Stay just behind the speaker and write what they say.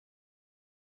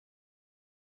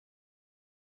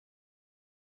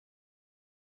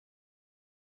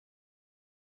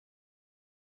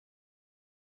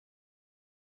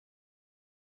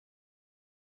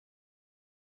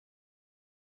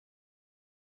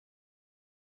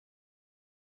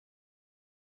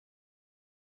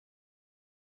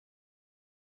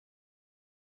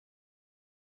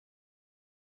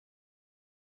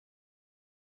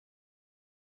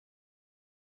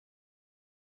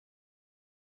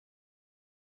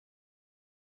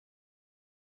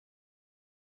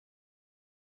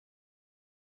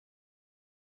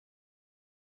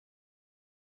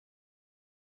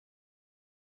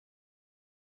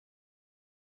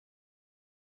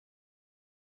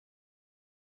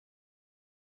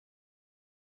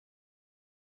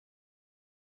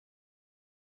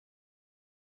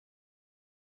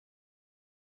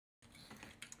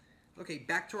Okay,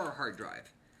 back to our hard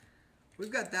drive.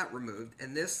 We've got that removed,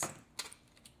 and this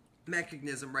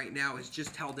mechanism right now is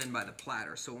just held in by the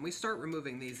platter. So when we start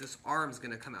removing these, this arm's going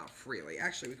to come out freely.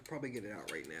 Actually, we could probably get it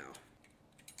out right now.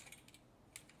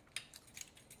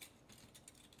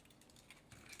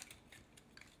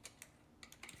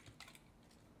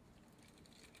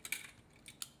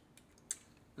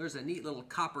 There's a neat little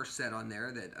copper set on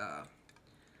there that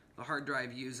the hard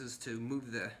drive uses to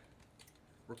move the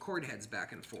record heads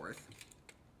back and forth.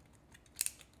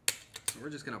 So we're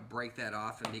just going to break that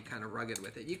off and be kind of rugged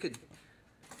with it. You could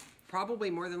probably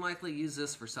more than likely use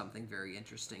this for something very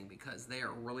interesting because they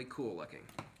are really cool looking.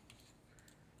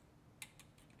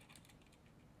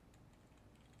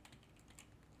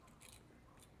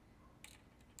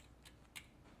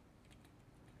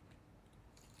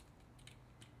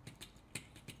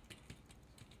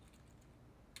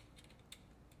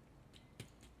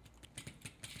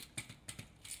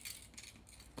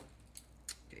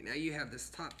 Now you have this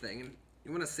top thing, and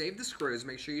you want to save the screws,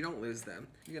 make sure you don't lose them.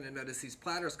 You're going to notice these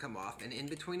platters come off, and in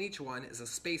between each one is a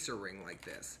spacer ring like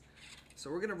this. So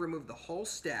we're going to remove the whole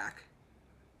stack.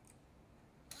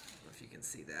 I don't know if you can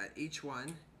see that. Each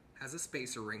one has a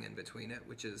spacer ring in between it,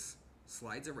 which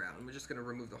slides around. We're just going to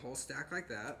remove the whole stack like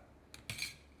that.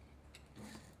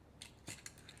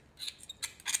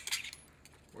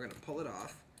 We're going to pull it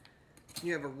off.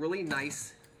 You have a really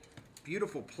nice,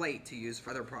 beautiful plate to use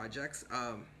for other projects.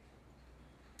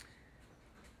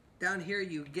 Down here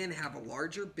you again have a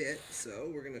larger bit, so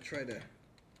we're going to try to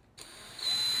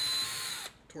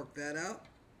torque that out.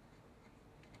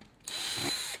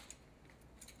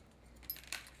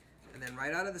 And then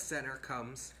right out of the center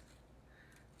comes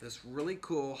this really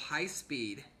cool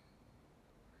high-speed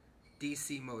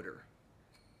DC motor.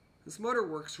 This motor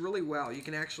works really well. You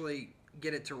can actually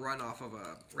get it to run off of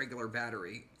a regular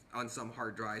battery on some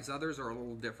hard drives. Others are a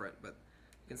little different, but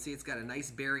you can see it's got a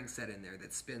nice bearing set in there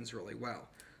that spins really well.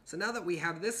 So now that we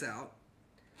have this out,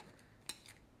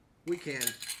 we can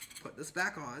put this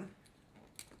back on.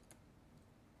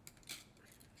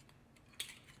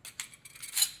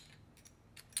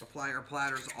 Apply our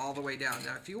platters all the way down.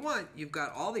 Now if you want, you've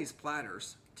got all these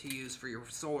platters to use for your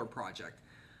solar project.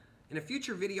 In a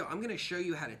future video, I'm going to show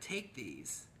you how to take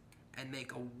these and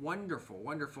make a wonderful,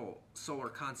 wonderful solar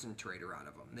concentrator out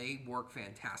of them. They work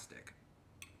fantastic.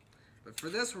 But for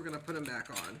this, we're going to put them back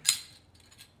on.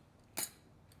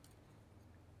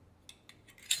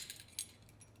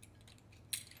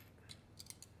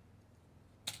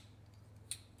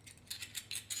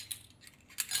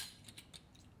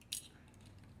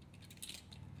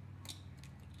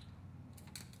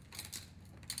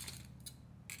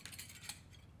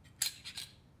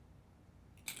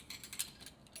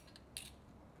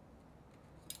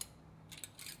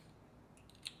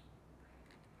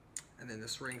 And then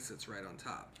this ring sits right on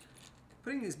top.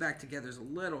 Putting these back together is a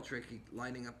little tricky,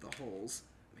 lining up the holes.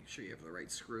 Make sure you have the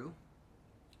right screw.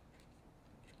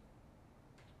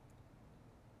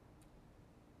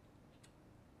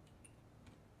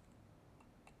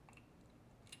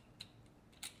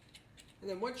 And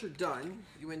then once you're done,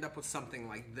 you end up with something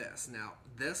like this. Now,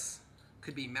 this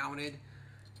could be mounted.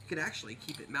 You could actually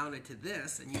keep it mounted to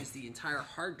this and use the entire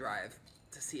hard drive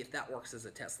to see if that works as a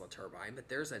Tesla turbine, but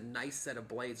there's a nice set of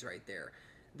blades right there.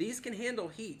 These can handle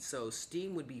heat, so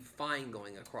steam would be fine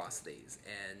going across these,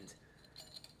 and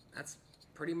that's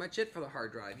pretty much it for the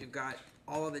hard drive. You've got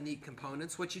all of the neat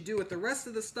components. What you do with the rest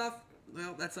of the stuff,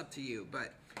 well, that's up to you,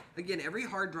 but again, every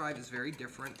hard drive is very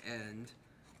different, and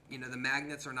you know, the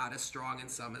magnets are not as strong in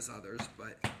some as others,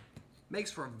 but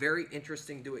makes for a very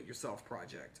interesting do-it-yourself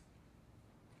project.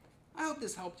 I hope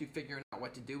this helped you figuring out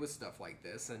what to do with stuff like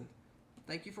this, and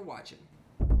thank you for watching.